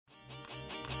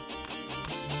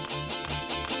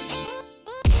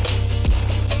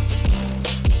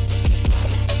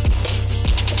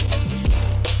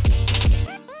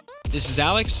This is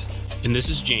Alex. And this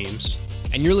is James.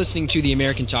 And you're listening to the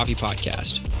American Toffee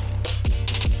Podcast.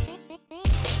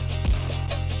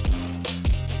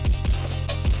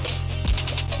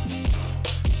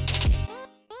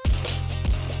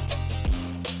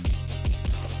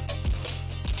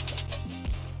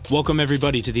 Welcome,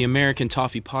 everybody, to the American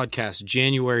Toffee Podcast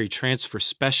January Transfer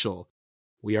Special.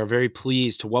 We are very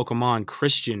pleased to welcome on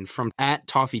Christian from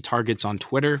 @ToffeeTargets on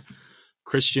Twitter.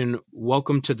 Christian,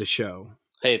 welcome to the show.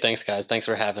 Hey, thanks, guys. Thanks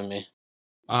for having me.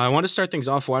 I want to start things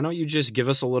off. Why don't you just give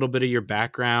us a little bit of your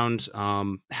background,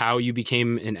 how you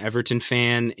became an Everton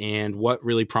fan, and what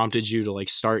really prompted you to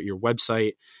start your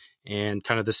website, and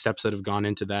kind of the steps that have gone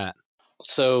into that.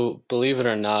 So, believe it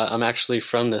or not, I'm actually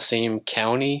from the same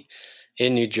county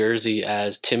in New Jersey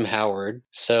as Tim Howard.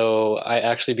 So I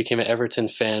actually became an Everton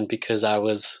fan because I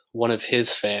was one of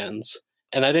his fans.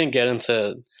 And I didn't get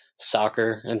into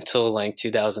soccer until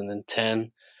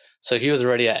 2010. So he was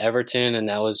already at Everton, and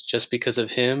that was just because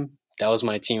of him. That was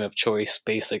my team of choice,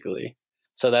 basically.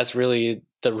 So that's really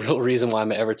the real reason why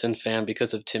I'm an Everton fan,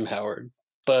 because of Tim Howard.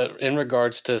 But in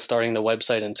regards to starting the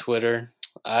website and Twitter,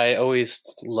 I always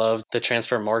loved the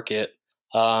transfer market.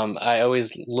 I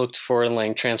always looked for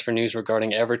transfer news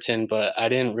regarding Everton, but I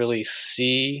didn't really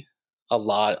see a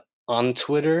lot on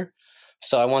Twitter.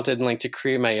 So I wanted to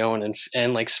create my own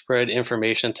and spread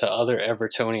information to other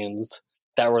Evertonians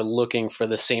that were looking for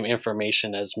the same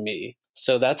information as me.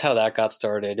 So that's how that got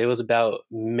started. It was about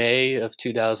May of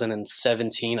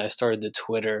 2017 I started the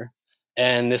Twitter.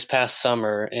 And this past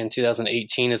summer in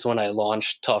 2018 is when I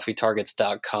launched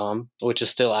ToffeeTargets.com, which is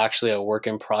still actually a work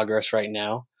in progress right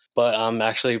now. But I'm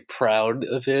actually proud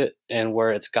of it and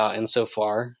where it's gotten so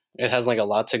far. It has a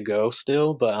lot to go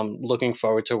still, but I'm looking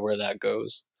forward to where that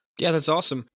goes. Yeah, that's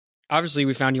awesome. Obviously,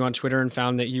 we found you on Twitter and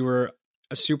found that you were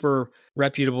a super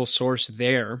reputable source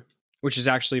there, which has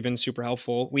actually been super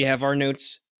helpful. We have our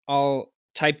notes all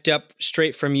typed up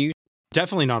straight from you.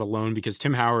 Definitely not alone, because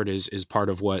Tim Howard is part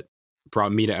of what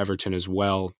brought me to Everton as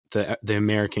well, the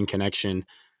American connection.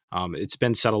 It's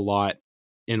been said a lot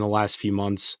in the last few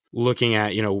months, looking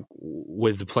at,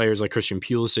 with the players like Christian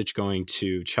Pulisic going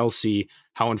to Chelsea,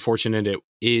 how unfortunate it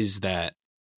is that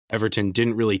Everton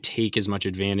didn't really take as much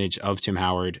advantage of Tim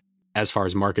Howard as far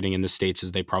as marketing in the States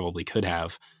as they probably could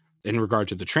have. In regard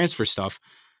to the transfer stuff,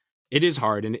 it is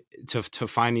hard to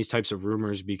find these types of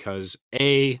rumors because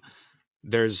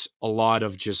there's a lot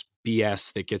of just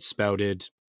BS that gets spouted,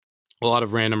 a lot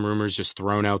of random rumors just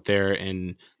thrown out there,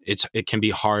 and it can be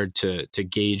hard to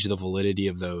gauge the validity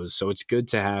of those. So it's good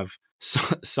to have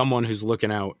someone who's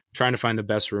looking out, trying to find the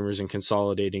best rumors and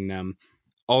consolidating them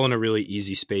all in a really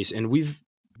easy space. And we've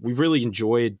really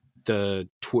enjoyed the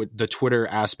Twitter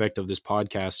aspect of this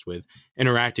podcast with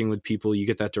interacting with people. You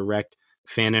get that direct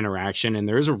fan interaction, and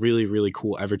there is a really, really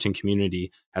cool Everton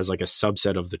community as a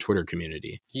subset of the Twitter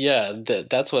community. Yeah,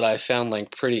 that's what I found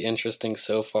pretty interesting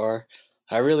so far.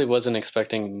 I really wasn't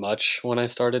expecting much when I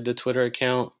started the Twitter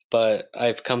account, but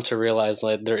I've come to realize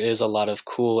there is a lot of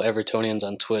cool Evertonians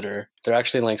on Twitter. They're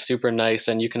actually super nice,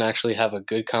 and you can actually have a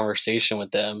good conversation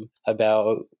with them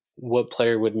about what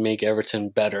player would make Everton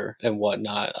better and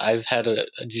whatnot. I've had a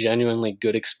genuinely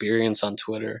good experience on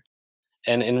Twitter.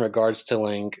 And in regards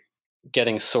to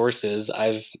getting sources,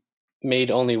 I've made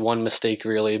only one mistake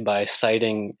really by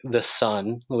citing The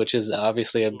Sun, which is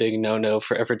obviously a big no-no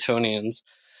for Evertonians.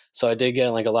 So I did get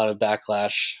a lot of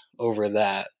backlash over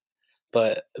that.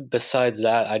 But besides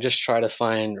that, I just try to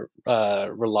find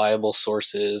reliable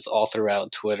sources all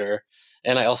throughout Twitter.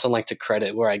 And I also like to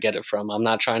credit where I get it from. I'm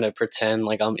not trying to pretend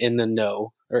like I'm in the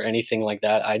know or anything like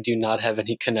that. I do not have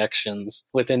any connections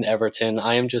within Everton.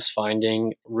 I am just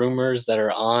finding rumors that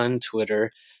are on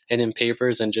Twitter and in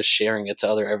papers and just sharing it to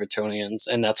other Evertonians.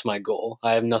 And that's my goal.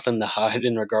 I have nothing to hide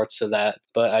in regards to that.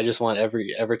 But I just want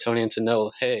every Evertonian to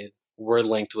know, hey, we're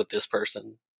linked with this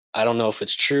person. I don't know if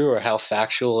it's true or how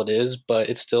factual it is, but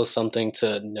it's still something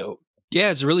to note. Yeah,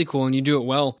 it's really cool, and you do it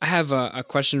well. I have a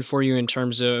question for you in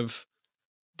terms of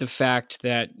the fact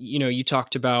that, you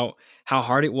talked about how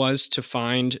hard it was to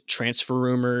find transfer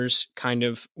rumors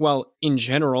in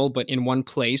general, but in one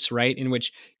place, right, in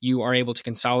which you are able to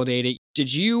consolidate it.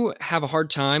 Did you have a hard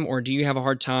time, or do you have a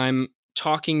hard time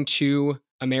talking to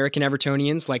American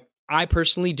Evertonians? I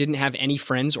personally didn't have any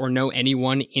friends or know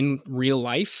anyone in real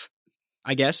life,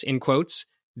 I guess, in quotes,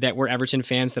 that were Everton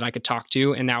fans that I could talk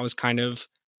to. And that was kind of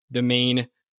the main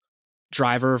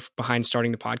driver behind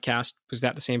starting the podcast. Was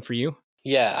that the same for you?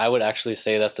 Yeah, I would actually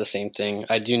say that's the same thing.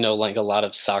 I do know a lot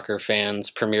of soccer fans,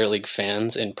 Premier League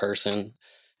fans in person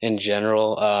in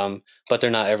general, but they're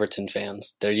not Everton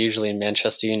fans. They're usually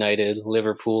Manchester United,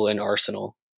 Liverpool, and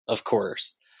Arsenal, of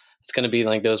course. It's going to be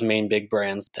like those main big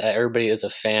brands that everybody is a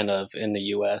fan of in the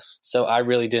US. So I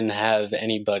really didn't have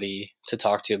anybody to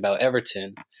talk to about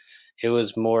Everton. It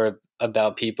was more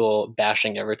about people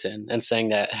bashing Everton and saying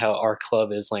that how our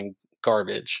club is like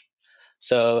garbage.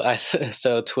 So I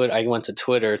went to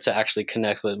Twitter to actually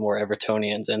connect with more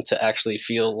Evertonians and to actually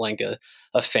feel like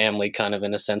a family kind of,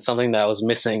 in a sense, something that I was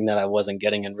missing that I wasn't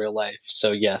getting in real life.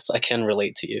 So yes, I can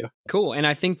relate to you. Cool. And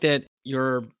I think that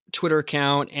your Twitter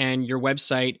account and your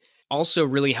website also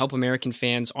really help American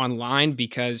fans online,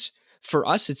 because for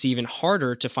us, it's even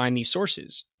harder to find these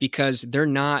sources because they're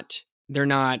not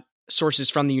sources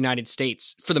from the United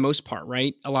States for the most part,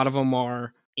 right? A lot of them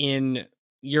are in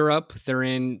Europe, they're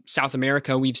in South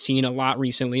America. We've seen a lot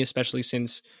recently, especially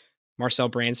since Marcel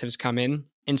Brands has come in.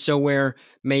 And so where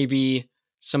maybe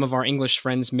some of our English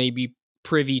friends may be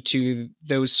privy to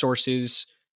those sources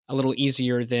a little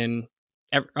easier than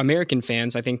American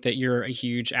fans, I think that you're a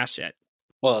huge asset.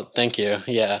 Well, thank you.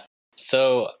 Yeah.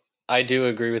 So I do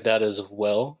agree with that as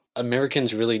well.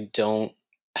 Americans really don't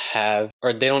have,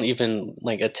 or they don't even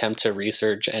like attempt to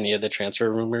research any of the transfer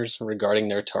rumors regarding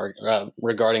their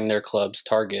regarding their club's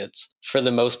targets. For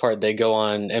the most part, they go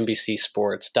on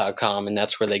NBCSports.com, and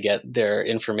that's where they get their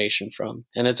information from.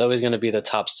 And it's always going to be the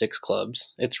top 6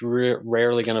 clubs. It's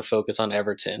rarely going to focus on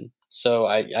Everton. So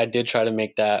I did try to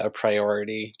make that a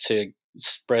priority to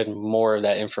spread more of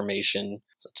that information.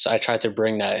 So I tried to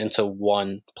bring that into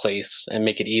one place and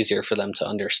make it easier for them to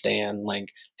understand,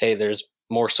 like, hey, there's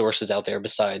more sources out there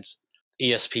besides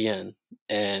ESPN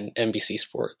and NBC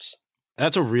Sports.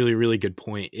 That's a really, really good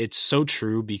point. It's so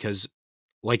true because,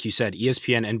 like you said,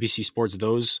 ESPN, NBC Sports,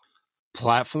 those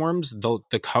platforms,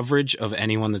 the coverage of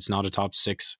anyone that's not a top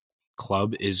 6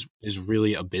 club is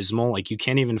really abysmal. Like, you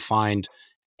can't even find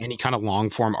any kind of long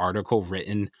form article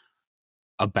written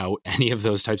about any of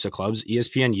those types of clubs.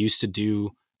 ESPN used to do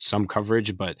some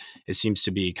coverage, but it seems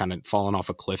to be kind of fallen off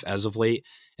a cliff as of late.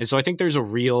 And so I think there's a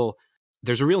real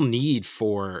need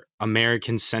for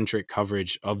American-centric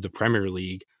coverage of the Premier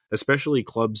League, especially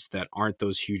clubs that aren't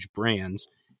those huge brands.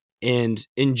 And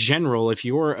in general, if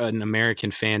you're an American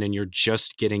fan and you're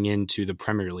just getting into the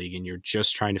Premier League and you're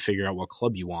just trying to figure out what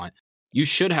club you want, you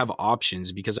should have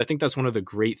options, because I think that's one of the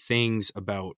great things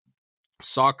about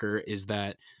soccer is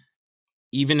that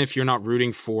even if you're not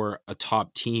rooting for a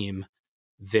top team,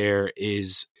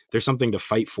 there's something to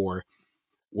fight for.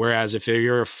 Whereas if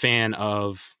you're a fan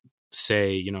of,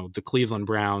 say, the Cleveland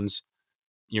Browns,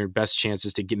 your best chance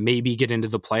is to maybe get into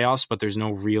the playoffs, but there's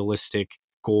no realistic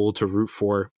goal to root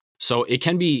for. So it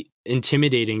can be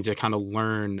intimidating to kind of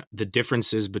learn the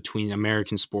differences between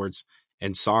American sports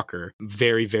and soccer.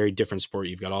 Very, very different sport.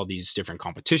 You've got all these different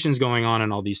competitions going on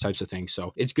and all these types of things.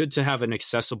 So it's good to have an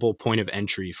accessible point of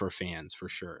entry for fans, for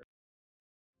sure.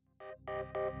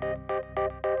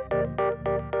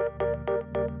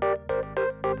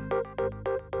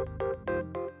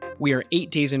 We are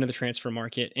 8 days into the transfer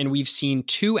market, and we've seen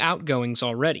 2 outgoings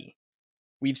already.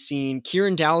 We've seen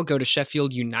Kieran Dowell go to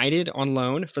Sheffield United on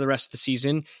loan for the rest of the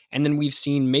season, and then we've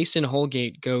seen Mason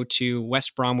Holgate go to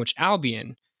West Bromwich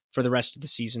Albion for the rest of the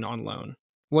season on loan.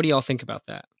 What do y'all think about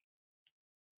that?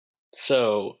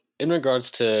 So, in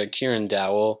regards to Kieran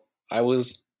Dowell, I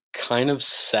was kind of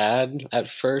sad at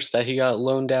first that he got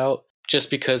loaned out.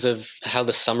 Just because of how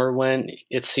the summer went,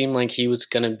 it seemed like he was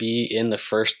going to be in the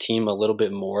first team a little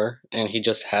bit more, and he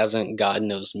just hasn't gotten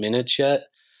those minutes yet.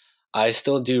 I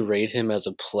still do rate him as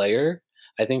a player.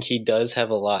 I think he does have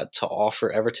a lot to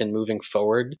offer Everton moving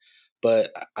forward, but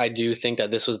I do think that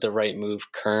this was the right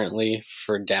move currently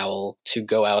for Dowell to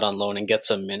go out on loan and get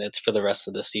some minutes for the rest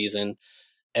of the season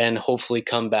and hopefully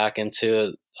come back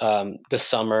into the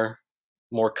summer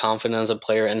more confident as a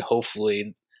player, and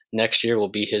hopefully next year will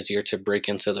be his year to break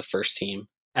into the first team.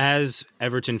 As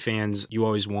Everton fans, you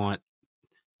always want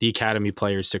the academy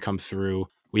players to come through.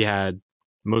 We had,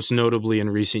 most notably in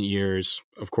recent years,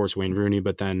 of course, Wayne Rooney,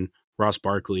 but then Ross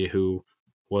Barkley, who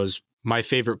was my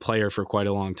favorite player for quite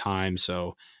a long time.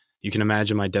 So you can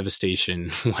imagine my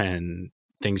devastation when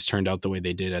things turned out the way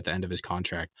they did at the end of his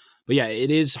contract. But yeah, it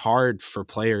is hard for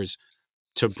players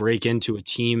to break into a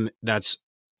team that's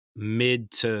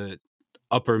mid to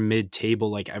upper mid table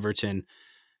like Everton.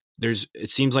 It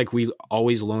seems like we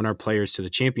always loan our players to the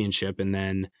championship, and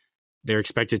then they're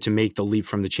expected to make the leap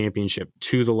from the championship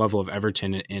to the level of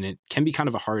Everton. And it can be kind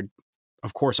of a hard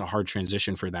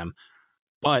transition for them.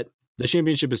 But the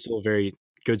championship is still a very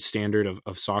good standard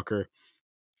of soccer.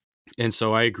 And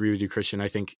so I agree with you, Christian. I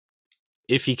think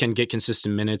if he can get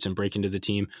consistent minutes and break into the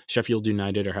team, Sheffield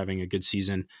United are having a good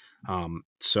season.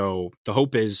 So the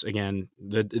hope is, again,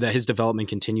 that his development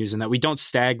continues and that we don't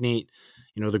stagnate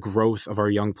the growth of our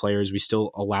young players. We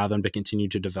still allow them to continue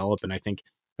to develop. And I think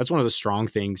that's one of the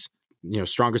strongest things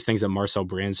that Marcel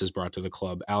Brands has brought to the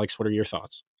club. Alex, what are your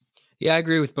thoughts? Yeah, I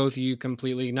agree with both of you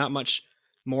completely. Not much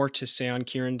more to say on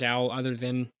Kieran Dowell other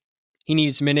than he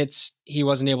needs minutes. He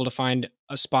wasn't able to find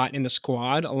a spot in the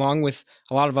squad, along with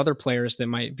a lot of other players that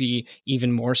might be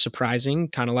even more surprising,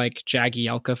 kind of like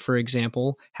Jagielka, for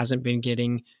example, hasn't been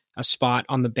getting a spot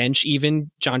on the bench.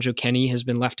 Even Jonjoe Kenny has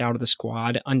been left out of the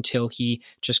squad until he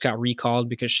just got recalled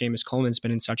because Seamus Coleman's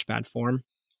been in such bad form.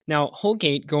 Now,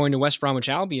 Holgate going to West Bromwich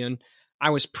Albion,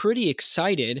 I was pretty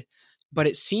excited, but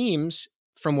it seems,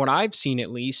 from what I've seen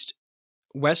at least,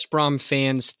 West Brom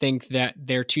fans think that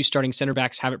their two starting center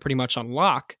backs have it pretty much on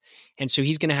lock. And so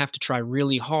he's going to have to try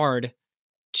really hard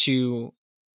to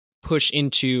push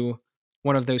into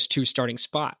one of those two starting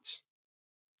spots.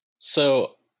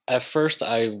 So at first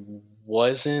I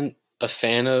wasn't a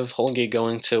fan of Holgate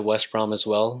going to West Brom as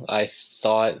well. I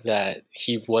thought that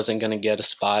he wasn't going to get a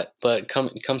spot, but come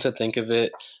to think of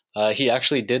it, he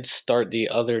actually did start the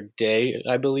other day,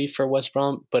 I believe, for West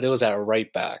Brom, but it was at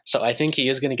right back. So I think he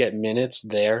is going to get minutes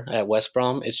there at West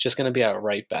Brom. It's just going to be at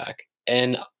right back.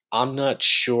 And I'm not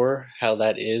sure how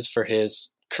that is for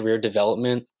his career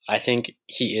development. I think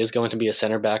he is going to be a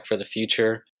center back for the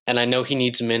future. And I know he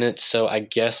needs minutes, so I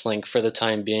guess for the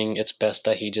time being, it's best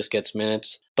that he just gets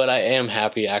minutes. But I am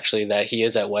happy, actually, that he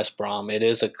is at West Brom. It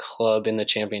is a club in the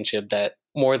Championship that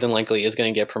more than likely is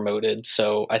going to get promoted.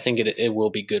 So I think it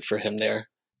will be good for him there.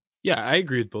 Yeah, I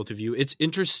agree with both of you. It's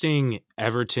interesting,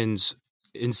 Everton's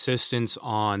insistence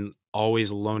on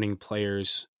always loaning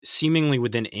players seemingly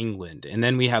within England. And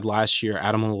then we had last year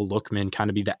Ademola Lookman kind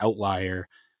of be the outlier.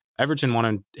 Everton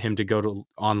wanted him to go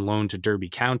on loan to Derby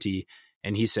County,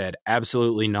 and he said,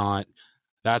 absolutely not.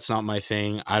 That's not my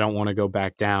thing. I don't want to go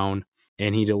back down.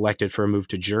 And he'd elected for a move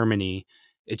to Germany.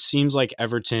 It seems like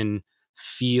Everton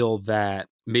feel that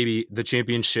maybe the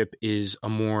Championship is a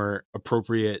more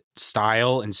appropriate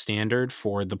style and standard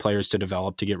for the players to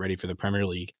develop to get ready for the Premier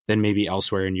League than maybe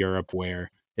elsewhere in Europe,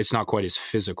 where it's not quite as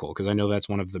physical. Because I know that's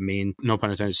one of the main, no pun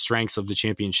intended, strengths of the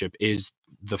Championship is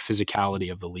the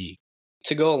physicality of the league.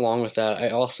 To go along with that, I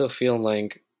also feel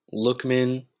like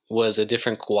Lookman was a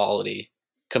different quality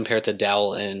compared to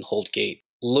Dowell and Holgate.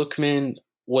 Lookman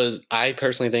I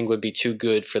personally think would be too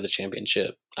good for the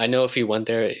Championship. I know if he went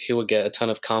there, he would get a ton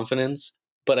of confidence,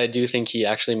 but I do think he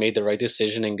actually made the right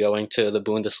decision in going to the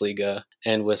Bundesliga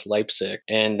and with Leipzig,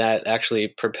 and that actually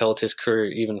propelled his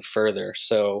career even further.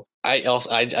 So I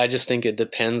just think it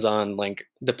depends on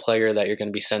the player that you're going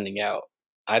to be sending out.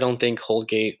 I don't think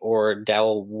Holgate or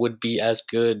Dowell would be as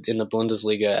good in the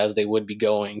Bundesliga as they would be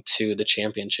going to the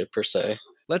Championship per se.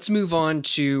 Let's move on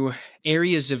to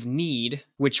areas of need,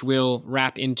 which will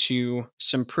wrap into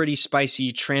some pretty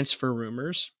spicy transfer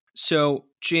rumors. So,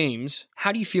 James,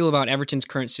 how do you feel about Everton's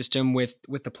current system with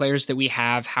the players that we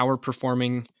have, how we're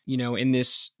performing, in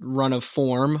this run of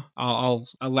form? I'll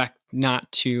elect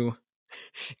not to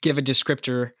give a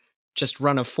descriptor, just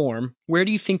run of form. Where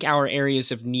do you think our areas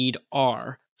of need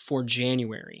are for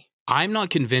January? I'm not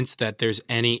convinced that there's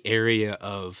any area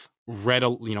of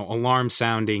alarm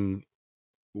sounding,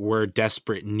 we're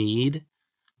desperate need.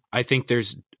 I think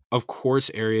there's, of course,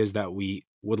 areas that we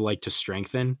would like to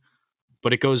strengthen,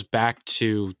 but it goes back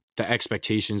to the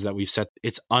expectations that we've set.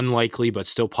 It's unlikely, but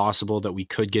still possible that we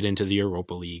could get into the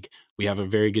Europa League. We have a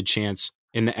very good chance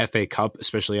in the FA Cup,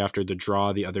 especially after the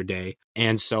draw the other day.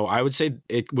 And so I would say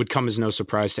it would come as no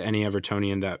surprise to any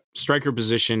Evertonian that striker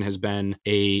position has been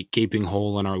a gaping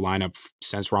hole in our lineup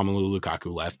since Romelu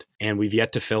Lukaku left. And we've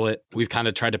yet to fill it. We've kind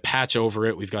of tried to patch over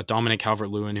it. We've got Dominic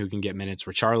Calvert-Lewin who can get minutes.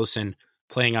 Richarlison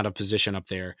playing out of position up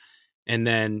there. And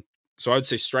then, so I would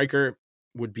say striker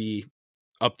would be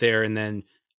up there. And then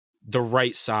the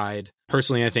right side,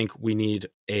 personally, I think we need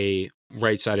a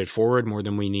right-sided forward more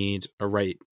than we need a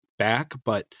right back,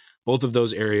 but both of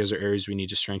those areas are areas we need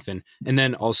to strengthen. And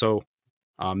then also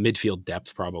midfield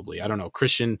depth, probably. I don't know.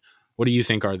 Christian, what do you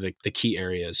think are the key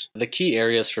areas? The key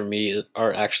areas for me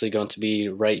are actually going to be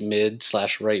right mid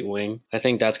 / right wing. I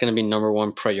think that's going to be number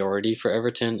one priority for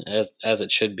Everton, as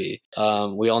it should be.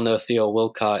 We all know Theo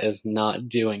Walcott is not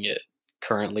doing it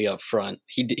currently up front.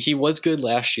 He was good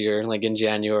last year, in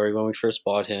January when we first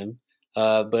bought him.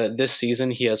 But this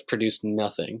season, he has produced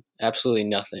nothing, absolutely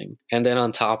nothing. And then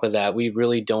on top of that, we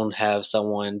really don't have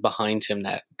someone behind him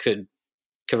that could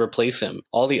replace him.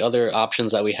 All the other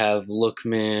options that we have,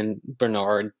 Lookman,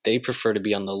 Bernard, they prefer to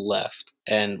be on the left.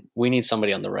 And we need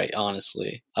somebody on the right,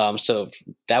 honestly. So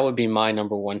that would be my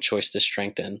number one choice to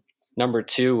strengthen. Number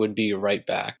two would be right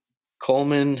back.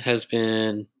 Coleman has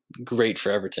been great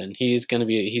for Everton. He's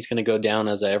gonna go down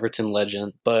as an Everton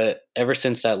legend. But ever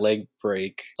since that leg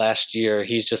break last year,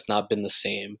 he's just not been the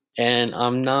same. And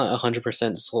I'm not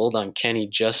 100% sold on Kenny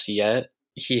just yet.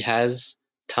 He has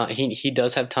time. He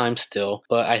does have time still,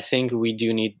 but I think we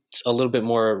do need a little bit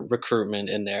more recruitment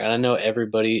in there. And I know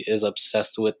everybody is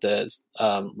obsessed with the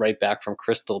right back from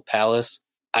Crystal Palace.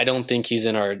 I don't think he's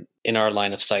in our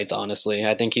line of sights, honestly.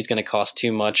 I think he's going to cost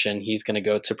too much, and he's going to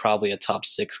go to probably a top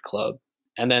 6 club.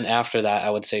 And then after that, I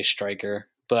would say striker.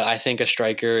 But I think a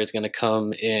striker is going to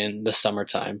come in the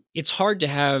summertime. It's hard to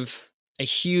have a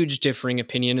huge differing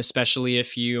opinion, especially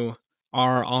if you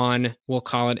are on, we'll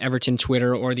call it Everton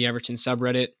Twitter or the Everton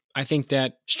subreddit. I think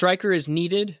that striker is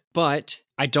needed, but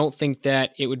I don't think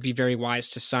that it would be very wise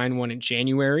to sign one in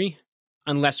January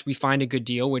unless we find a good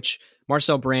deal, which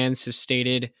Marcel Brands has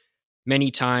stated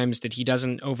many times that he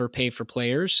doesn't overpay for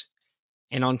players.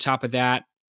 And on top of that,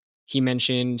 he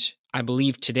mentioned, I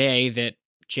believe today, that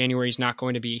January is not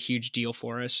going to be a huge deal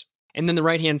for us. And then the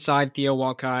right-hand side, Theo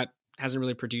Walcott hasn't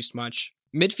really produced much.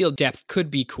 Midfield depth could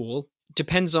be cool.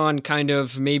 Depends on kind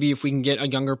of maybe if we can get a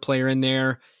younger player in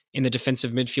there in the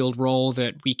defensive midfield role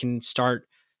that we can start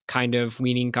kind of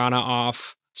weaning Ghana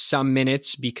off some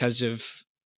minutes because of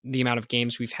the amount of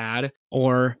games we've had,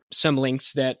 or some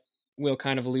links that we'll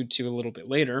kind of allude to a little bit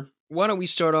later. Why don't we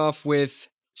start off with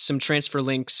some transfer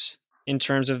links in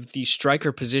terms of the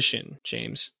striker position,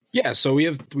 James? Yeah, so we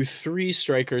have 3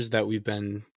 strikers that we've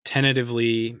been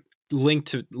tentatively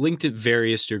linked at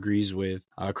various degrees with.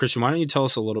 Christian, why don't you tell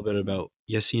us a little bit about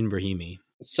Yacine Brahimi?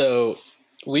 So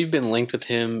we've been linked with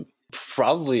him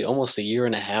probably almost a year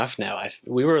and a half now.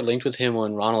 We were linked with him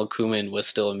when Ronald Koeman was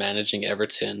still managing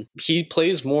Everton. He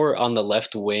plays more on the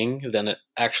left wing than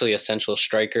actually a central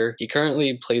striker. He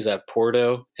currently plays at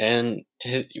Porto, and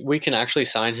we can actually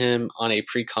sign him on a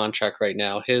pre-contract right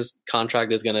now. His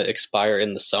contract is going to expire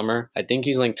in the summer. I think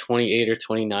he's like 28 or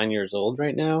 29 years old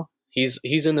right now. He's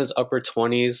in his upper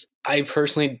 20s. I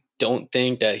personally don't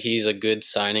think that he's a good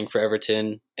signing for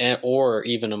Everton, or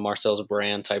even a Marcel's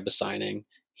Brand type of signing.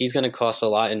 He's going to cost a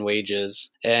lot in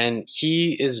wages, and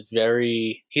he's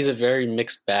a very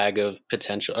mixed bag of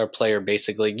potential or player.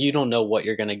 Basically, you don't know what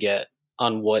you're going to get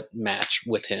on what match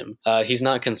with him. He's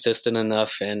not consistent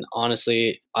enough, and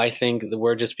honestly, I think that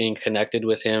we're just being connected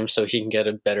with him so he can get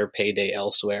a better payday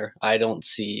elsewhere. I don't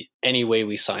see any way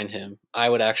we sign him. I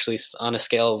would actually, on a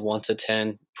scale of 1 to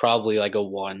 10, probably like a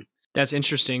 1. That's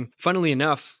interesting. Funnily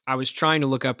enough, I was trying to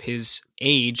look up his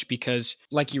age because,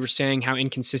 like you were saying, how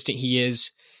inconsistent he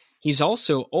is. He's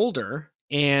also older,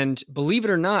 and believe it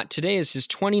or not, today is his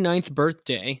 29th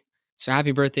birthday. So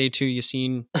happy birthday to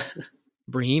Yacine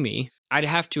Brahimi. I'd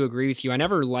have to agree with you. I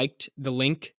never liked the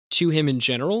link to him in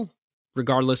general,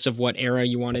 regardless of what era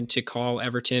you wanted to call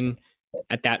Everton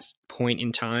at that point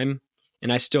in time.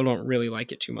 And I still don't really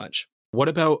like it too much. What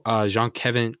about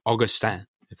Jean-Kevin Augustin?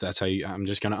 If that's how you, I'm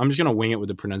just gonna wing it with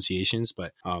the pronunciations,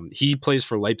 but he plays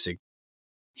for Leipzig.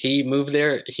 He moved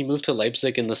there. He moved to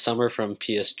Leipzig in the summer from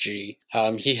PSG.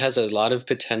 He has a lot of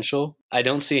potential. I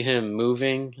don't see him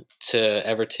moving to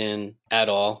Everton at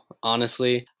all.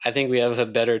 Honestly, I think we have a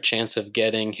better chance of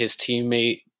getting his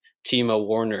teammate Timo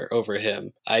Werner over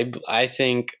him. I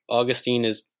think Augustine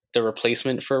is the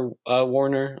replacement for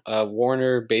Werner.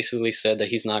 Werner basically said that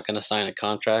he's not going to sign a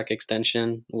contract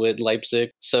extension with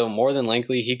Leipzig. So more than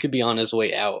likely, he could be on his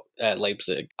way out at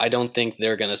Leipzig. I don't think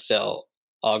they're going to sell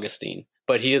Augustine.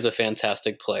 But he is a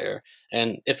fantastic player.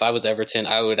 And if I was Everton,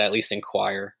 I would at least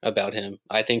inquire about him.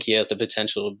 I think he has the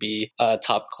potential to be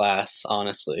top class,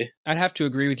 honestly. I'd have to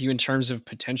agree with you in terms of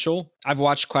potential. I've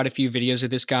watched quite a few videos of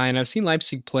this guy, and I've seen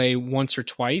Leipzig play once or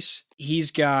twice.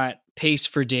 He's got pace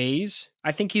for days.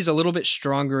 I think he's a little bit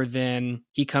stronger than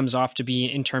he comes off to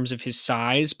be in terms of his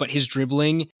size, but his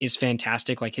dribbling is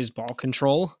fantastic, like his ball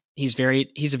control. He's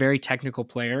a very technical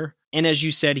player. And as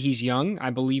you said, he's young. I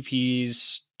believe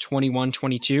he's 21,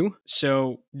 22.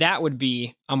 So that would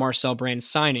be a Marcel Brands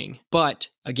signing. But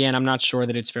again, I'm not sure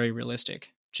that it's very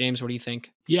realistic. James, what do you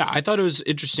think? Yeah, I thought it was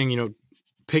interesting,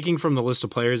 picking from the list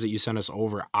of players that you sent us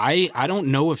over. I don't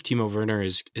know if Timo Werner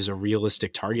is a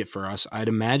realistic target for us. I'd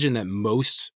imagine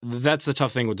that that's the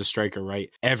tough thing with the striker,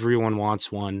 right? Everyone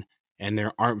wants one, and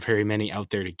there aren't very many out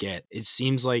there to get. It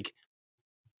seems like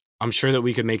I'm sure that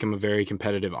we could make him a very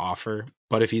competitive offer,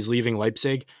 but if he's leaving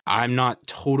Leipzig, I'm not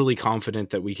totally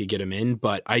confident that we could get him in,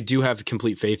 but I do have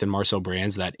complete faith in Marcel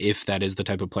Brands that if that is the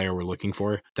type of player we're looking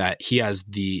for, that he has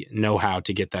the know-how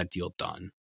to get that deal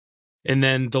done. And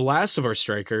then the last of our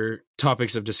striker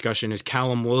topics of discussion is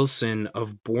Callum Wilson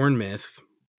of Bournemouth.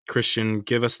 Christian,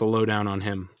 give us the lowdown on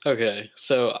him. Okay,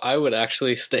 so I would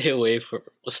actually stay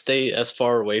as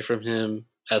far away from him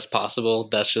as possible.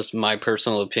 That's just my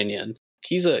personal opinion.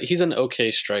 He's an okay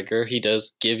striker. He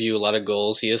does give you a lot of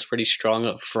goals. He is pretty strong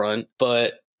up front,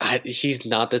 but he's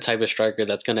not the type of striker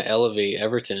that's going to elevate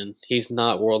Everton. He's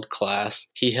not world class.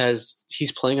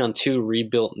 He's playing on 2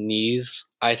 rebuilt knees.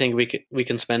 I think we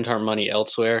can spend our money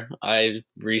elsewhere. I've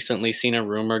recently seen a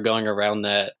rumor going around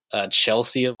that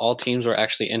Chelsea of all teams were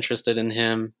actually interested in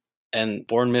him, and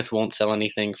Bournemouth won't sell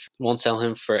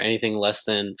him for anything less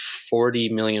than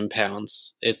 £40 million.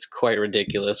 It's quite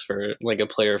ridiculous for like a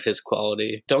player of his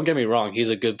quality. Don't get me wrong, he's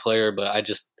a good player, but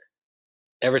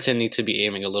Everton need to be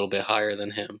aiming a little bit higher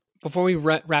than him. Before we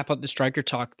wrap up the striker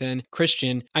talk then,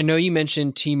 Christian, I know you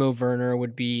mentioned Timo Werner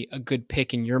would be a good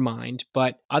pick in your mind,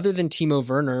 but other than Timo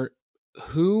Werner,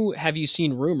 who have you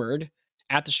seen rumored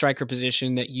at the striker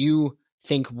position that you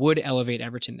think would elevate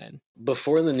Everton then?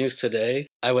 Before the news today,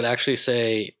 I would actually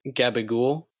say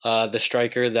Gabigol, the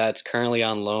striker that's currently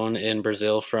on loan in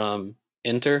Brazil from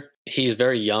Inter. He's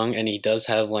very young and he does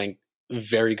have like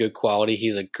very good quality.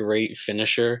 He's a great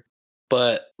finisher.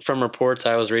 But from reports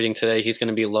I was reading today, he's going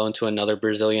to be loaned to another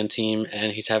Brazilian team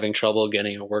and he's having trouble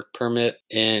getting a work permit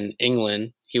in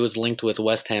England. He was linked with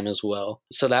West Ham as well.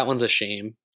 So that one's a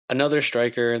shame. Another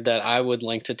striker that I would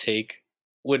like to take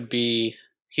would be,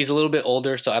 he's a little bit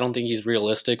older, so I don't think he's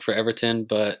realistic for Everton,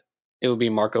 but it would be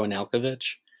Marko Anelkovic.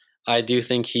 I do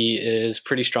think he is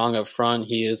pretty strong up front.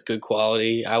 He is good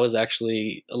quality. I was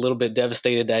actually a little bit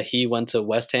devastated that he went to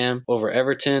West Ham over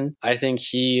Everton. I think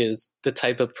he is the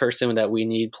type of person that we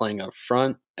need playing up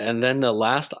front. And then the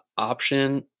last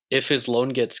option, if his loan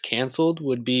gets canceled,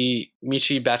 would be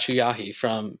Michy Batshuayi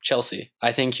from Chelsea.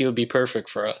 I think he would be perfect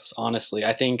for us, honestly.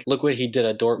 I think, look what he did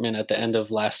at Dortmund at the end of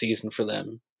last season for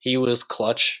them. He was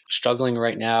clutch, struggling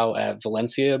right now at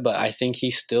Valencia, but I think he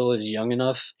still is young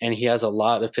enough and he has a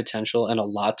lot of potential and a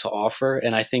lot to offer,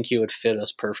 and I think he would fit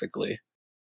us perfectly.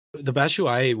 The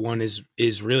Batshuayi one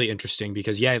is really interesting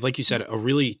because, yeah, like you said, a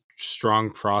really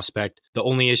strong prospect. The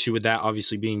only issue with that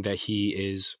obviously being that he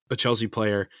is a Chelsea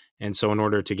player, and so in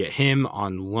order to get him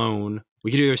on loan, we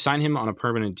could either sign him on a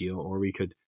permanent deal or we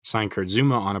could sign Kurt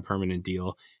Zouma on a permanent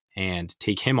deal and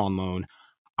take him on loan.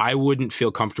 I wouldn't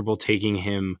feel comfortable taking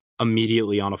him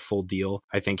immediately on a full deal.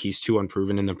 I think he's too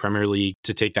unproven in the Premier League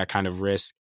to take that kind of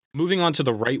risk. Moving on to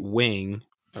the right wing,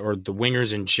 or the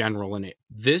wingers in general, and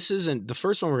this isn't the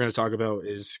first one we're going to talk about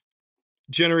is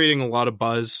generating a lot of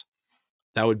buzz.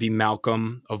 That would be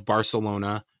Malcolm of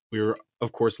Barcelona. We were,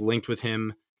 of course, linked with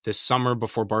him this summer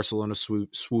before Barcelona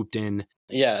swooped in.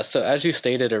 Yeah, so as you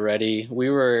stated already, we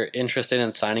were interested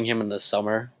in signing him in the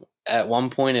summer. At one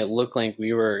point, it looked like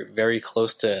we were very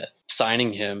close to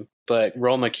signing him, but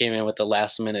Roma came in with the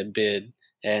last-minute bid,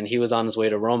 and he was on his way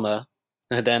to Roma.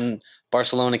 And then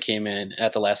Barcelona came in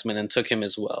at the last minute and took him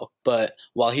as well. But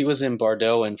while he was in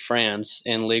Bordeaux in France,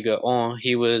 in Ligue 1,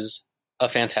 he was a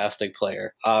fantastic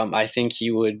player. I think he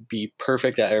would be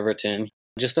perfect at Everton.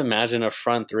 Just imagine a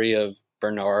front three of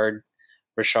Bernard,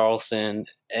 Richarlison,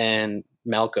 and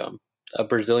Malcolm. A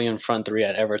Brazilian front three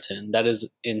at Everton. That is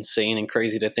insane and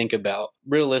crazy to think about.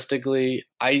 Realistically,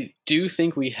 I do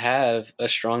think we have a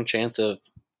strong chance of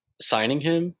signing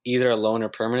him, either alone or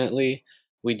permanently.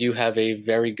 We do have a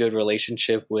very good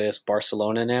relationship with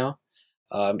Barcelona now.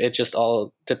 It just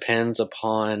all depends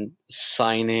upon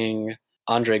signing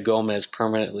Andre Gomez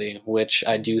permanently, which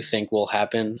I do think will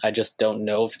happen. I just don't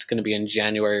know if it's going to be in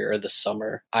January or the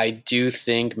summer. I do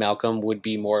think Malcolm would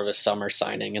be more of a summer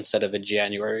signing instead of a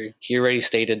January. He already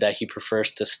stated that he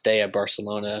prefers to stay at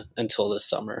Barcelona until this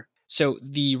summer. So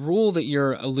the rule that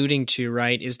you're alluding to,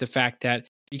 right, is the fact that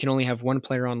you can only have one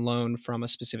player on loan from a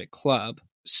specific club.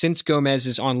 Since Gomez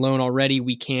is on loan already,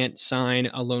 we can't sign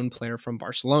a loan player from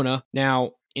Barcelona.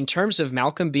 Now, in terms of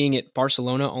Malcolm being at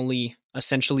Barcelona only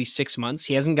essentially 6 months,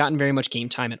 he hasn't gotten very much game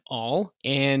time at all.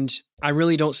 And I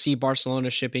really don't see Barcelona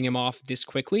shipping him off this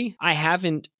quickly. I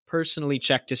haven't personally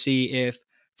checked to see if,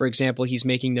 for example, he's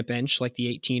making the bench like the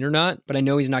 18 or not, but I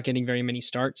know he's not getting very many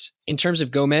starts. In terms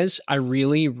of Gomez, I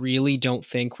really don't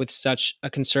think with such a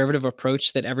conservative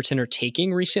approach that Everton are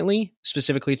taking recently,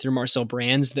 specifically through Marcel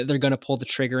Brands, that they're going to pull the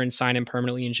trigger and sign him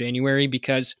permanently in January,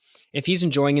 because if he's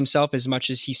enjoying himself as much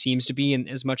as he seems to be and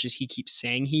as much as he keeps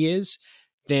saying he is,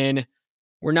 then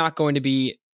we're not going to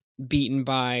be beaten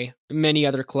by many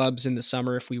other clubs in the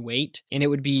summer if we wait. And it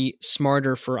would be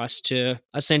smarter for us to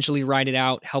essentially ride it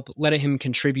out, let him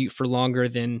contribute for longer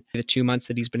than the 2 months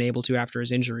that he's been able to after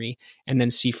his injury, and then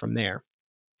see from there.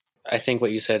 I think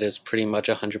what you said is pretty much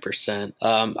 100%.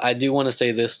 I do want to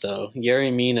say this, though.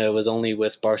 Yerry Mina was only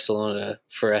with Barcelona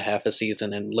for a half a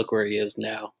season, and look where he is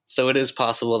now. So it is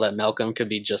possible that Malcolm could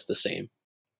be just the same.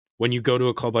 When you go to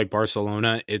a club like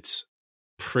Barcelona, it's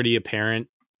pretty apparent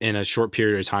in a short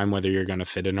period of time whether you're going to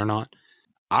fit in or not.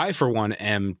 I, for one,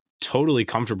 am totally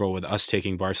comfortable with us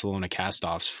taking Barcelona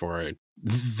cast-offs for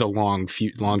the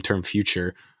long-term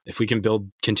future. If we can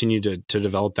continue to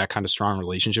develop that kind of strong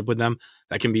relationship with them,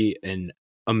 that can be an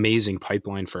amazing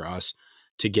pipeline for us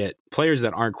to get players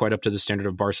that aren't quite up to the standard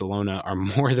of Barcelona are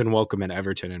more than welcome at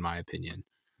Everton, in my opinion.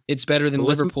 It's better than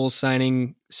Liverpool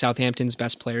signing Southampton's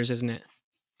best players, isn't it?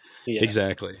 Yeah.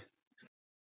 Exactly.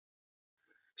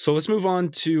 So let's move on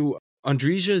to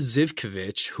Andrija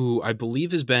Zivkovic, who I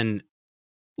believe has been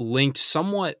linked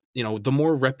somewhat, the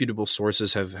more reputable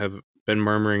sources have been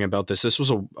murmuring about this. This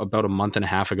was about a month and a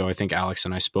half ago, I think Alex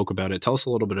and I spoke about it. Tell us a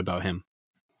little bit about him.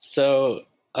 So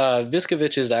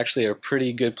Viskovic is actually a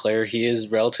pretty good player. He is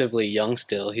relatively young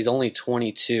still. He's only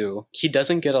 22. He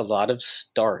doesn't get a lot of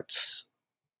starts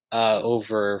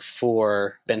over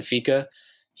for Benfica.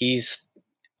 He's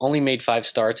only made 5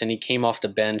 starts, and he came off the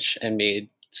bench and made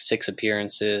 6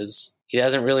 appearances. He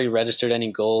hasn't really registered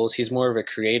any goals. He's more of a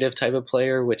creative type of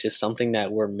player, which is something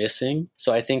that we're missing.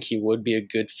 So I think he would be a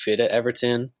good fit at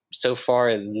Everton. So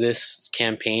far this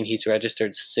campaign, he's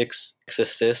registered 6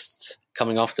 assists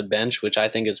coming off the bench, which I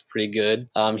think is pretty good.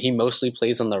 He mostly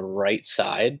plays on the right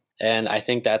side, and I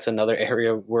think that's another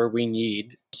area where we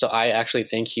need. So I actually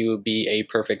think he would be a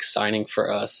perfect signing for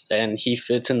us, and he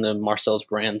fits in the Marcel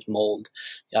Brands mold.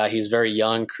 He's very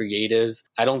young, creative.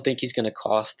 I don't think he's going to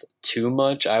cost too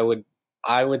much. I would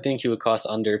think he would cost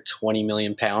under £20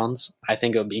 million. I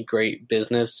think it would be great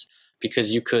business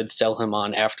because you could sell him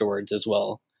on afterwards as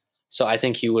well. So I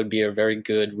think he would be a very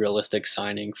good, realistic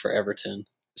signing for Everton.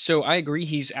 So I agree.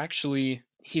 He's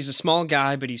a small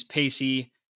guy, but he's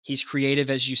pacey. He's creative,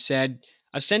 as you said.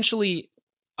 Essentially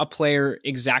a player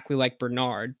exactly like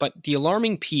Bernard. But the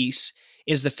alarming piece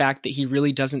is the fact that he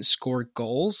really doesn't score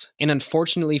goals. And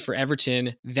unfortunately for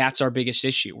Everton, that's our biggest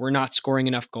issue. We're not scoring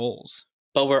enough goals.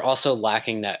 But we're also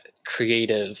lacking that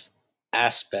creative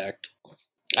aspect.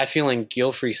 I feel like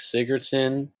Gylfi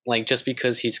Sigurdsson, just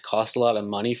because he's cost a lot of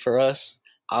money for us,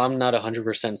 I'm not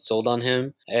 100% sold on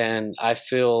him, and I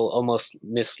feel almost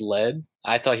misled.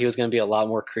 I thought he was going to be a lot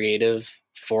more creative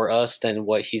for us than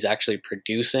what he's actually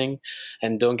producing.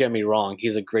 And don't get me wrong,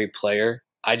 he's a great player.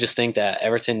 I just think that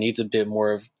Everton needs a bit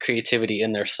more of creativity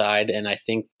in their side, and I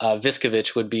think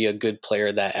Viskovic would be a good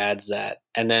player that adds that.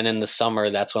 And then in the summer,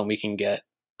 that's when we can get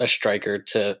a striker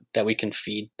that we can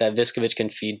feed, that Viskovic can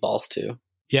feed balls to.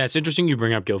 Yeah, it's interesting you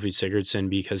bring up Gylfi Sigurdsson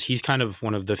because he's kind of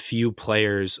one of the few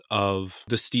players of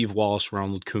the Steve Walsh,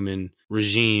 Ronald Koeman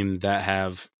regime that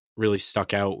have really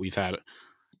stuck out. We've had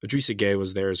Idrissa Gueye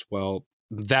was there as well.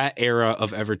 That era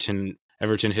of Everton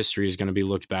history is going to be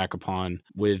looked back upon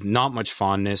with not much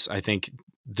fondness. I think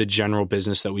the general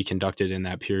business that we conducted in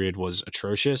that period was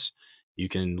atrocious. You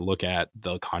can look at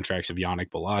the contracts of Yannick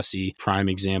Bolasie, prime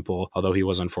example, although he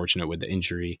was unfortunate with the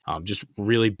injury. Just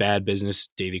really bad business.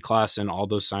 Davy Klaassen, all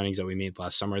those signings that we made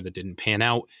last summer that didn't pan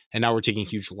out, and now we're taking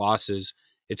huge losses.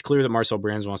 It's clear that Marcel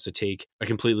Brands wants to take a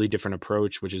completely different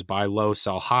approach, which is buy low,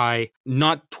 sell high,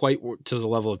 not quite to the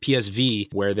level of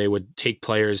PSV, where they would take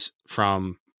players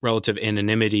from relative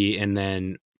anonymity and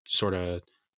then sort of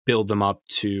build them up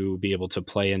to be able to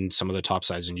play in some of the top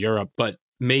sides in Europe, but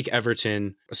make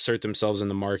Everton assert themselves in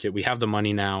the market. We have the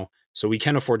money now, so we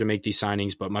can afford to make these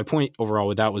signings. But my point overall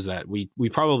with that was that we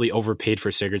probably overpaid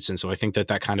for Sigurdsson. So I think that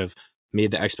kind of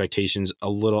made the expectations a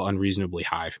little unreasonably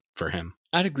high for him.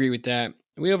 I'd agree with that.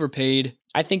 We overpaid.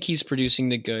 I think he's producing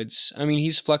the goods. I mean,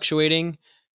 he's fluctuating,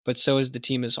 but so is the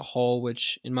team as a whole,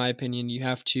 which in my opinion, you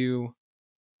have to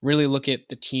really look at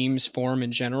the team's form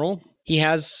in general. He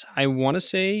has, I want to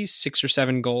say, 6 or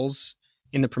 7 goals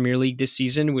in the Premier League this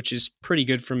season, which is pretty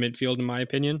good for midfield in my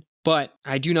opinion. But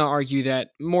I do not argue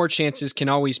that more chances can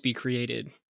always be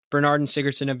created. Bernard and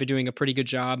Sigurdsson have been doing a pretty good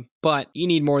job, but you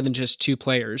need more than just 2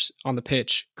 players on the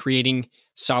pitch creating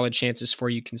solid chances for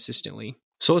you consistently.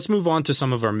 So let's move on to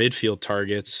some of our midfield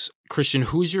targets. Christian,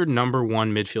 who's your number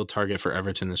 1 midfield target for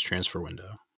Everton this transfer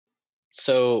window?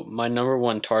 So my number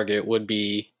 1 target would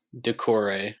be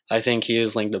Doucouré. I think he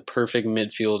is the perfect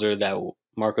midfielder that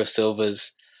Marco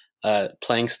Silva's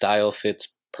playing style fits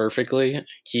perfectly.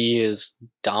 He is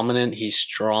dominant. He's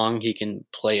strong. He can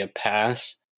play a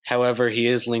pass. However, he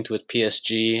is linked with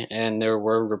PSG, and there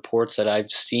were reports that I've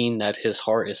seen that his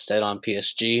heart is set on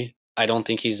PSG. I don't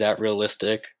think he's that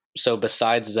realistic. So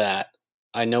besides that,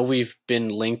 I know we've been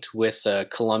linked with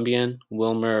Colombian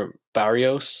Wilmer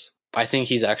Barrios. I think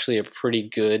he's actually a pretty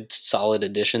good, solid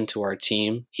addition to our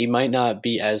team. He might not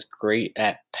be as great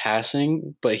at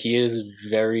passing, but he is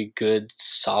very good,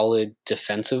 solid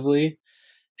defensively.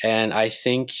 And I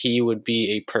think he would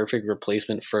be a perfect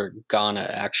replacement for Ghana,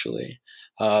 actually.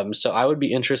 So I would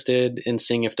be interested in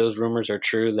seeing if those rumors are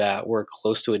true that we're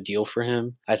close to a deal for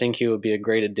him. I think he would be a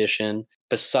great addition.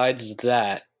 Besides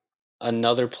that,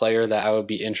 another player that I would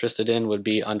be interested in would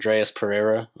be Andreas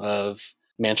Pereira of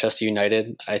Manchester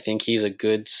United. I think he's a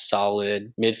good,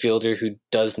 solid midfielder who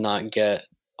does not get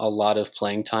a lot of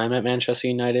playing time at Manchester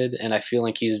United, and I feel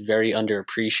like he's very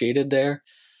underappreciated there.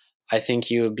 I think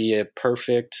he would be a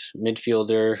perfect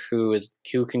midfielder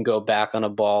who can go back on a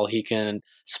ball. He can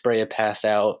spray a pass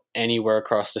out anywhere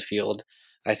across the field.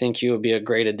 I think he would be a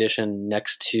great addition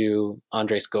next to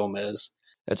Andres Gomez.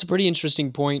 That's a pretty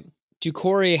interesting point.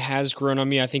 Doucouré has grown on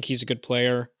me. I think he's a good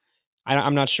player.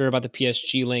 I'm not sure about the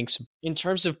PSG links. In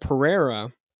terms of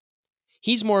Pereira,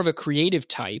 he's more of a creative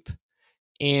type.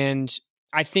 And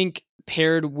I think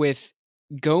paired with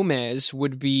Gomez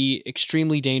would be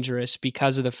extremely dangerous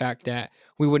because of the fact that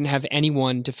we wouldn't have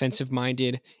anyone defensive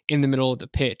minded in the middle of the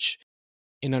pitch.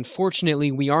 And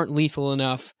unfortunately, we aren't lethal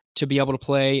enough to be able to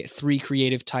play three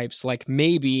creative types like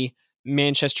maybe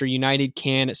Manchester United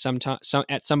can at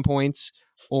some points,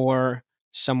 or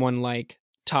someone like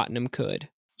Tottenham could.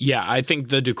 Yeah, I think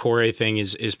the Doucouré thing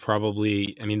is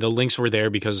probably, I mean, the links were there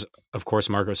because, of course,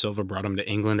 Marco Silva brought him to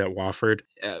England at Watford.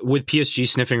 With PSG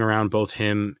sniffing around both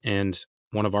him and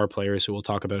one of our players who we'll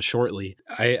talk about shortly,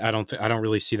 I don't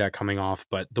really see that coming off.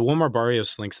 But the Wilmar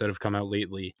Barrios links that have come out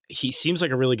lately, he seems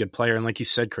like a really good player. And like you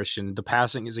said, Christian, the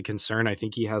passing is a concern. I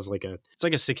think he has it's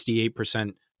like a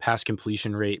 68% pass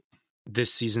completion rate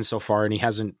this season so far, and he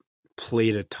hasn't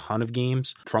played a ton of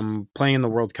games from playing in the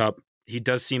World Cup. He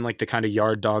does seem like the kind of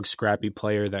yard dog scrappy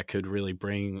player that could really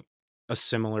bring a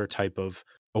similar type of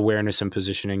awareness and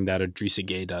positioning that Idrissa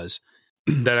Gueye does.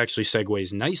 That actually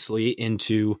segues nicely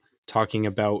into talking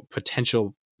about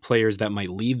potential players that might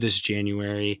leave this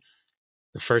January.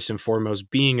 The first and foremost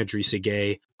being Idrissa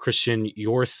Gueye. Christian,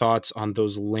 your thoughts on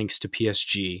those links to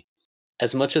PSG?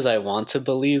 As much as I want to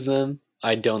believe them,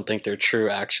 I don't think they're true,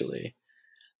 actually.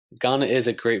 Ghana is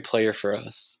a great player for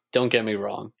us. Don't get me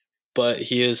wrong. But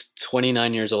he is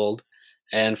 29 years old.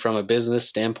 And from a business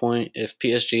standpoint, if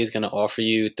PSG is going to offer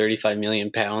you £35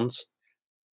 million,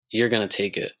 you're going to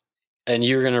take it. And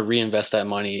you're going to reinvest that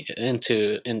money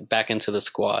back into the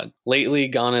squad. Lately,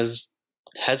 Ghana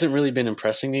hasn't really been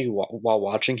impressing me while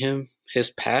watching him.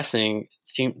 His passing,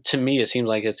 to me, it seems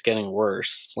like it's getting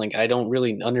worse. Like, I don't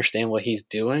really understand what he's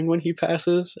doing when he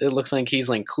passes. It looks like he's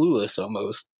like clueless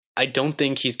almost. I don't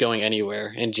think he's going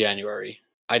anywhere in January.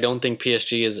 I don't think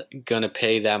PSG is going to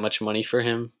pay that much money for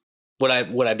him. Would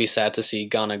I be sad to see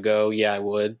Ghana go? Yeah, I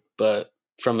would. But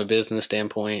from a business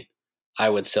standpoint, I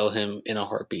would sell him in a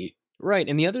heartbeat. Right.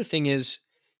 And the other thing is,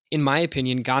 in my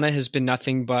opinion, Ghana has been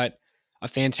nothing but a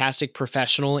fantastic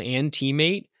professional and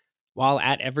teammate while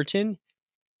at Everton.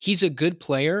 He's a good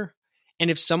player.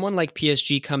 And if someone like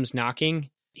PSG comes knocking,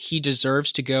 he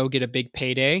deserves to go get a big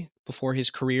payday before his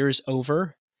career is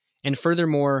over. And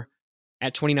furthermore,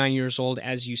 at 29 years old,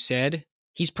 as you said,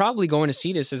 he's probably going to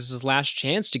see this as his last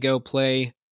chance to go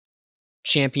play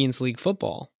Champions League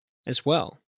football as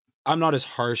well. I'm not as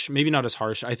harsh, maybe not as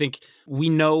harsh. I think we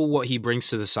know what he brings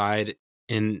to the side,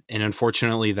 and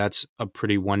unfortunately that's a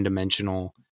pretty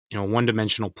one-dimensional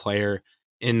player,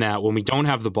 in that when we don't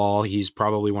have the ball, he's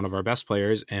probably one of our best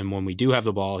players, and when we do have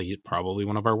the ball, he's probably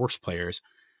one of our worst players.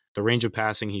 The range of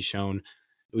passing he's shown,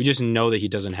 we just know that he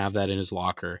doesn't have that in his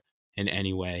locker in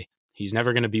any way. He's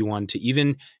never going to be one to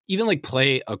even like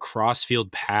play a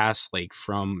cross-field pass like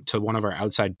to one of our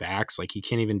outside backs. Like, he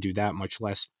can't even do that, much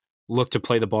less look to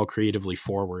play the ball creatively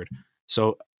forward.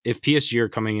 So if PSG are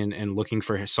coming in and looking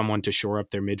for someone to shore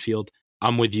up their midfield,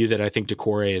 I'm with you that I think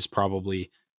Doucouré is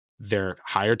probably their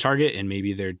higher target, and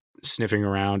maybe they're sniffing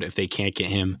around if they can't get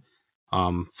him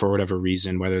for whatever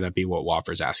reason, whether that be what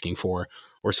Watford's asking for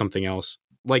or something else.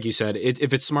 Like you said,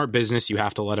 if it's smart business, you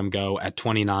have to let him go at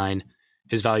 29.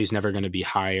 His value is never going to be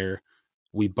higher.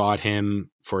 We bought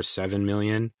him for $7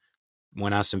 million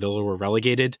when Aston Villa were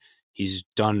relegated. He's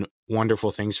done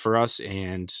wonderful things for us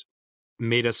and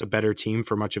made us a better team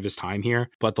for much of his time here.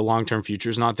 But the long-term future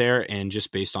is not there. And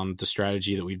just based on the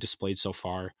strategy that we've displayed so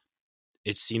far,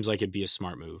 it seems like it'd be a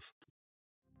smart move.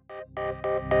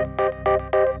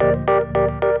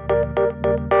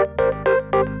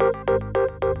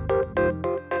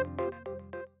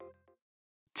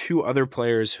 Two other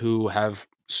players who have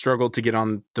struggled to get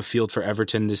on the field for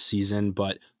Everton this season,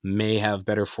 but may have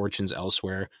better fortunes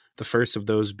elsewhere. The first of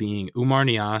those being Oumar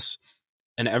Niasse,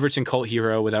 an Everton cult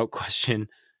hero without question,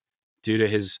 due to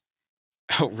his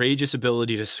outrageous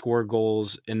ability to score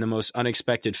goals in the most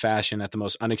unexpected fashion at the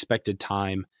most unexpected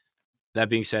time. That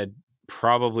being said,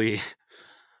 probably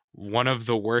one of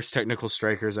the worst technical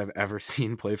strikers I've ever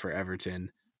seen play for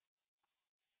Everton.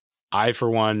 I, for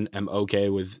one, am okay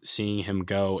with seeing him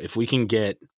go. If we can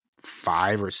get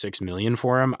 5 or 6 million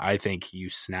for him, I think you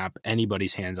snap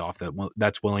anybody's hands off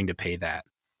that's willing to pay that.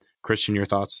 Christian, your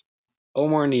thoughts?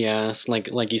 Omar Nias,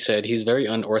 like you said, he's very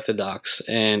unorthodox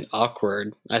and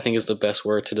awkward, I think is the best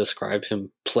word to describe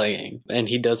him playing. And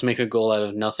he does make a goal out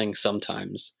of nothing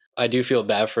sometimes. I do feel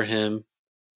bad for him,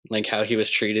 like how he was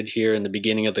treated here in the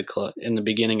beginning of the club, in the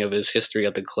beginning of his history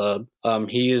at the club.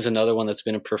 He is another one that's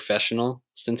been a professional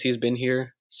since he's been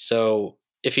here. So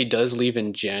if he does leave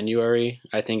in January,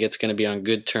 I think it's going to be on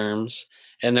good terms.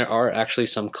 And there are actually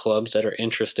some clubs that are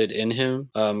interested in him.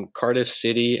 Cardiff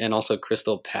City and also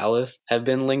Crystal Palace have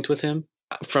been linked with him.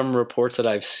 From reports that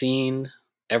I've seen,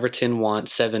 Everton want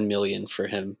 $7 million for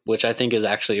him, which I think is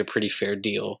actually a pretty fair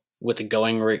deal with the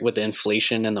going rate, with the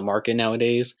inflation in the market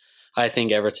nowadays. I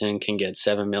think Everton can get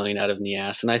 $7 million out of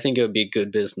Nias, and I think it would be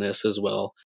good business as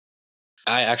well.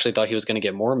 I actually thought he was going to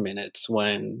get more minutes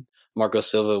when Marco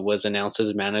Silva was announced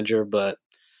as manager, but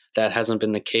that hasn't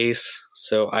been the case.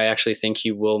 So I actually think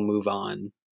he will move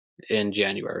on in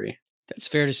January. That's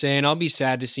fair to say, and I'll be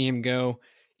sad to see him go,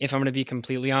 if I'm going to be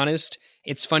completely honest.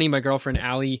 It's funny, my girlfriend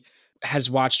Allie has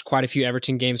watched quite a few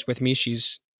Everton games with me.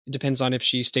 It depends on if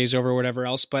she stays over or whatever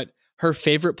else, but her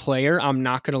favorite player, I'm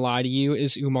not going to lie to you,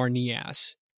 is Umar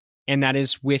Nias, and that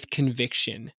is with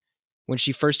conviction. When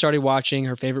she first started watching,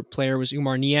 her favorite player was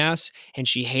Umar Nias, and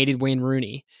she hated Wayne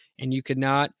Rooney, and you could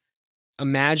not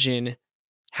imagine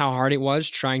how hard it was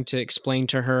trying to explain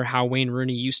to her how Wayne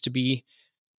Rooney used to be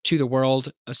to the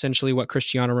world, essentially what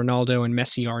Cristiano Ronaldo and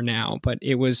Messi are now. But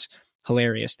it was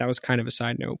hilarious. That was kind of a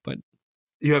side note. But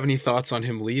you have any thoughts on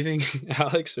him leaving,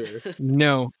 Alex? Or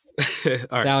no, it's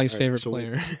Allie's favorite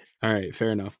player. All right,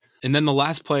 fair enough. And then the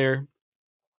last player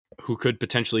who could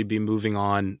potentially be moving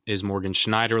on is Morgan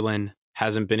Schneiderlin.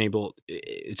 Hasn't been able.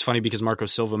 It's funny because Marco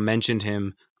Silva mentioned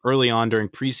him early on during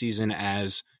preseason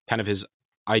as kind of his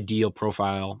ideal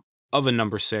profile of a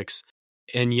number 6,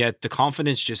 and yet the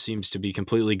confidence just seems to be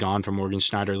completely gone from Morgan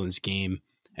Schneiderlin's game.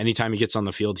 Anytime he gets on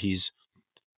the field, he's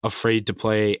afraid to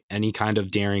play any kind of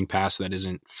daring pass that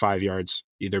isn't 5 yards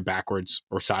either backwards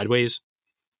or sideways.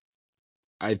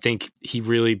 I think he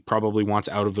really probably wants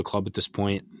out of the club at this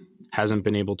point. Hasn't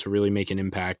been able to really make an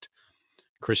impact.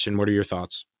 Christian, what are your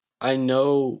thoughts? I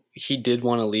know he did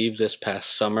want to leave this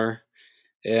past summer,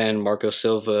 and Marco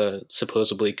Silva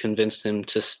supposedly convinced him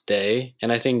to stay.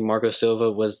 And I think Marco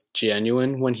Silva was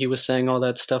genuine when he was saying all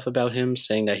that stuff about him,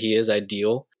 saying that he is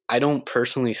ideal. I don't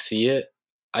personally see it.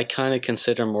 I kind of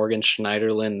consider Morgan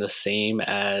Schneiderlin the same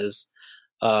as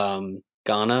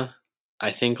Ghana.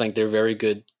 I think like they're very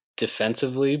good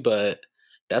defensively, but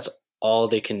that's all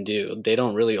they can do. They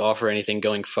don't really offer anything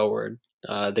going forward.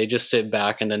 They just sit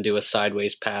back and then do a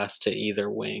sideways pass to either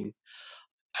wing.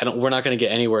 We're not going to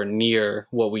get anywhere near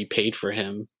what we paid for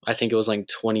him. I think it was like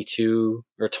 22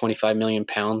 or 25 million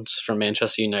pounds from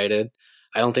Manchester United.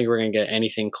 I don't think we're going to get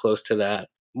anything close to that.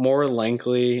 More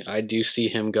likely, I do see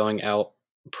him going out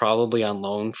probably on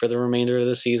loan for the remainder of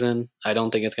the season. I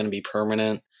don't think it's going to be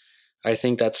permanent. I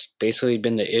think that's basically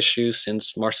been the issue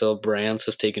since Marcel Brands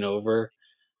has taken over.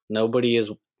 Nobody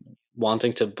is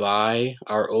wanting to buy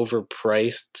our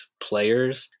overpriced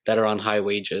players that are on high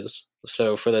wages.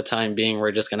 So for the time being,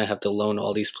 we're just going to have to loan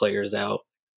all these players out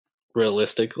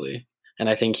realistically. And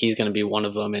I think he's going to be one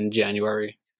of them in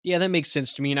January. Yeah, that makes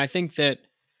sense to me. And I think that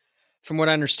from what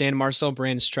I understand, Marcel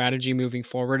Brand's strategy moving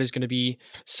forward is going to be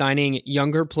signing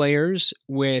younger players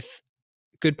with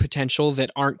good potential that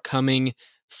aren't coming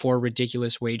for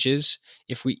ridiculous wages.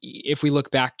 If we look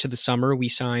back to the summer, we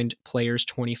signed players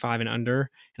 25 and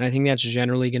under, and I think that's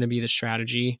generally going to be the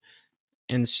strategy.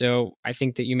 And so I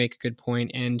think that you make a good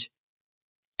point. And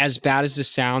as bad as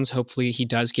this sounds, hopefully he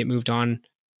does get moved on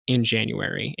in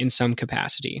January in some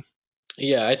capacity.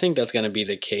 Yeah, I think that's going to be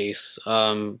the case.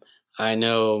 I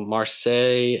know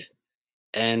Marseille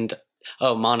and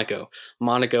Monaco.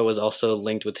 Monaco was also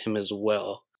linked with him as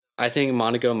well. I think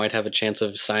Monaco might have a chance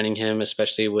of signing him,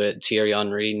 especially with Thierry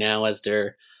Henry now as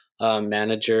their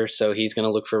manager. So he's going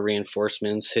to look for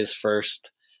reinforcements his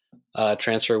first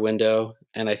transfer window,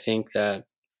 and I think that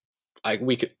I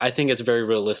think it's very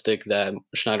realistic that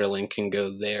Schneiderlin can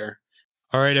go there.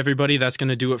 All right, everybody, that's going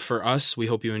to do it for us. We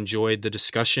hope you enjoyed the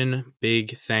discussion.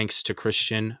 Big thanks to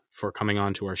Christian for coming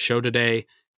on to our show today.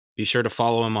 Be sure to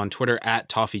follow him on Twitter at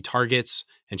Toffee Targets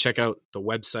and check out the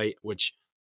website, which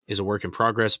is a work in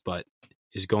progress, but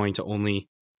is going to only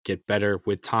get better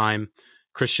with time.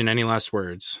 Christian, any last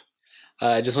words?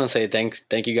 I just want to say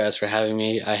thank you guys for having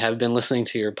me. I have been listening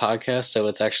to your podcast, so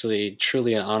it's actually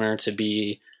truly an honor to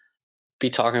be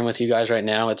talking with you guys right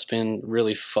now. It's been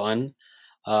really fun.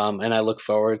 And I look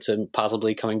forward to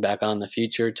possibly coming back on in the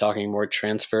future, talking more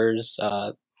transfers.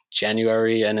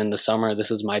 January and in the summer,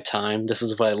 this is my time. This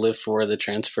is what I live for, the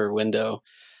transfer window.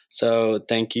 So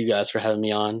thank you guys for having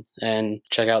me on, and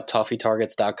check out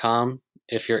toffeetargets.com.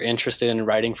 If you're interested in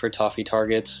writing for Toffee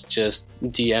Targets, just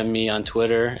DM me on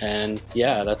Twitter. And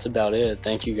yeah, that's about it.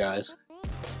 Thank you guys.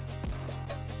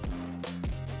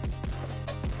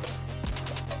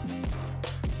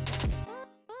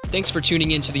 Thanks for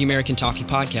tuning in to the American Toffee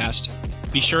Podcast.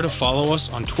 Be sure to follow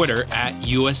us on Twitter at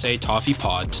USA Toffee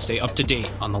Pod to stay up to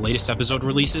date on the latest episode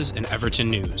releases and Everton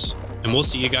news. And we'll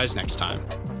see you guys next time.